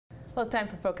Well, it's time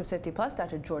for Focus 50 Plus.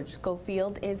 Dr. George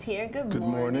Schofield is here. Good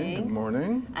morning. Good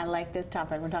morning. I like this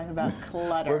topic. We're talking about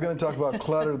clutter. We're going to talk about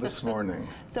clutter this morning.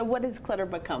 So what has clutter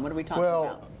become? What are we talking about?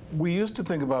 Well, we used to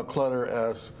think about clutter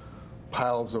as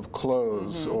piles of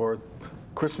clothes or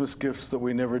Christmas gifts that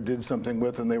we never did something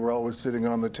with and they were always sitting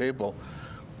on the table.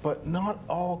 But not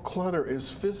all clutter is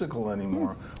physical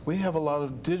anymore. We have a lot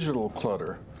of digital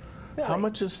clutter. Really? How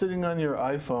much is sitting on your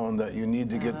iPhone that you need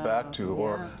to get back to?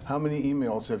 Or how many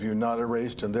emails have you not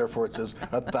erased and therefore it says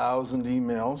 1,000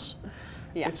 emails?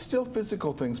 Yeah. It's still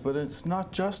physical things, but it's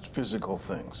not just physical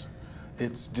things.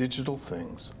 It's digital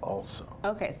things also.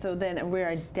 Okay, so then we're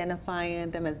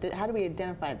identifying them as, how do we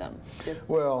identify them?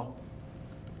 Well,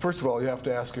 first of all, you have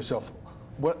to ask yourself,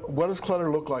 what does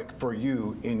clutter look like for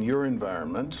you in your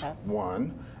environment,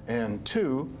 one, and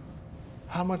two,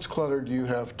 how much clutter do you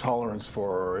have tolerance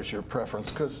for or is your preference?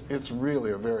 Because it's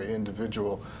really a very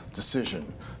individual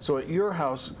decision. So at your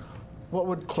house, what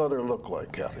would clutter look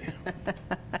like, Kathy?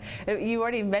 You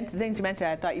already mentioned things you mentioned.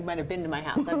 I thought you might have been to my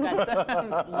house. I've got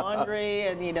some laundry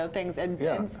and things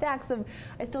and stacks of.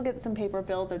 I still get some paper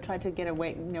bills. I've tried to get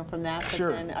away from that. But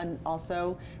sure. Then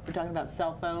also we're talking about not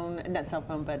cell phone,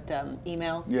 but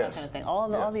emails, yes. That kind of thing. All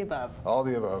the above. All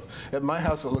the above. At my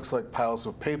house, it looks like piles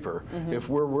of paper. If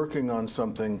we're working on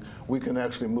something, we can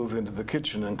actually move into the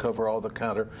kitchen and cover all the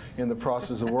counter in the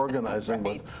process of organizing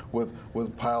right.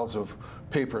 with piles of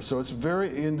paper. So it's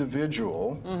very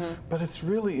individual, but it's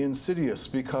really insidious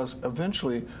because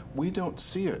eventually we don't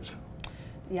see it.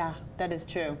 Yeah, that is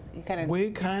true.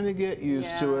 We kind of get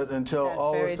used to it until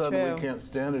all of a sudden we can't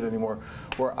stand it anymore.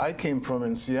 Where I came from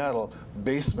in Seattle,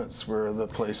 basements were the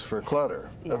place for clutter.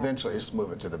 Yeah. Eventually, just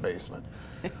move it to the basement.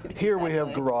 Here we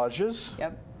have garages.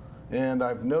 Yep. And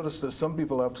I've noticed that some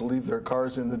people have to leave their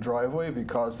cars in the driveway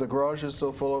because the garage is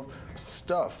so full of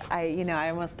stuff. I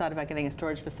almost thought about getting a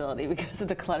storage facility because of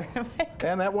the clutter in my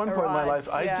garage. And at one point in my life,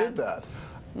 I did that.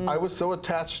 I was so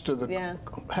attached to the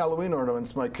Halloween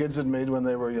ornaments my kids had made when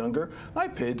they were younger, I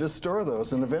paid to store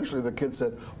those. And eventually the kids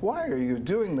said, "Why are you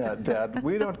doing that, Dad?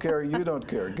 We don't care, you don't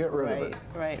care. Get rid of it."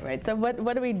 Right. So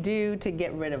what do we do to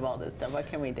get rid of all this stuff? What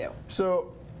can we do?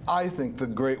 So I think the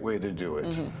great way to do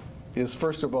it is,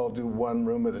 first of all, do one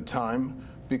room at a time,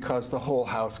 because the whole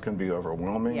house can be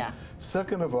overwhelming. Yeah.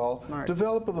 Second of all,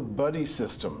 develop a buddy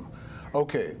system.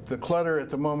 Okay, the clutter at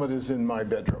the moment is in my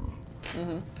bedroom.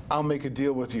 I'll make a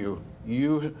deal with you.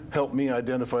 You help me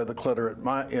identify the clutter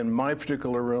in my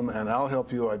particular room, and I'll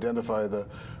help you identify the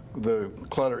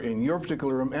clutter in your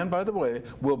particular room. And by the way,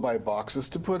 we'll buy boxes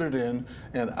to put it in,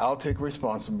 and I'll take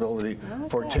responsibility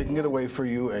for taking it away for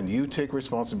you, and you take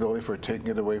responsibility for taking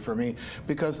it away for me,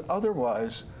 because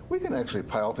otherwise we can actually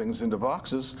pile things into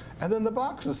boxes and then the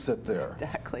boxes sit there.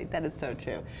 Exactly, that is so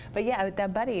true. But yeah,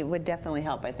 that buddy would definitely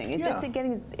help, I think. It's just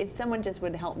if someone just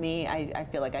would help me, I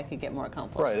feel like I could get more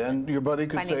accomplished. Right, and your buddy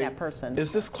could say, that person.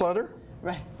 Is this clutter?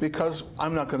 Right. Because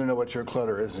I'm not going to know what your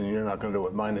clutter is and you're not going to know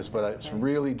what mine is, but it's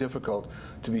really difficult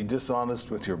to be dishonest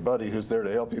with your buddy who's there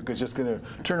to help you, because just going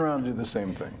to turn around and do the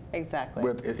same thing. Exactly.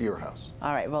 At your house.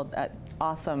 All right, well,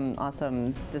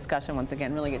 awesome discussion once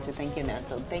again. Really get you thinking there.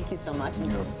 So thank you so much.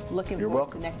 And looking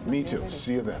forward to next Me too.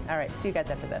 See you then. All right, see you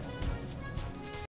guys after this.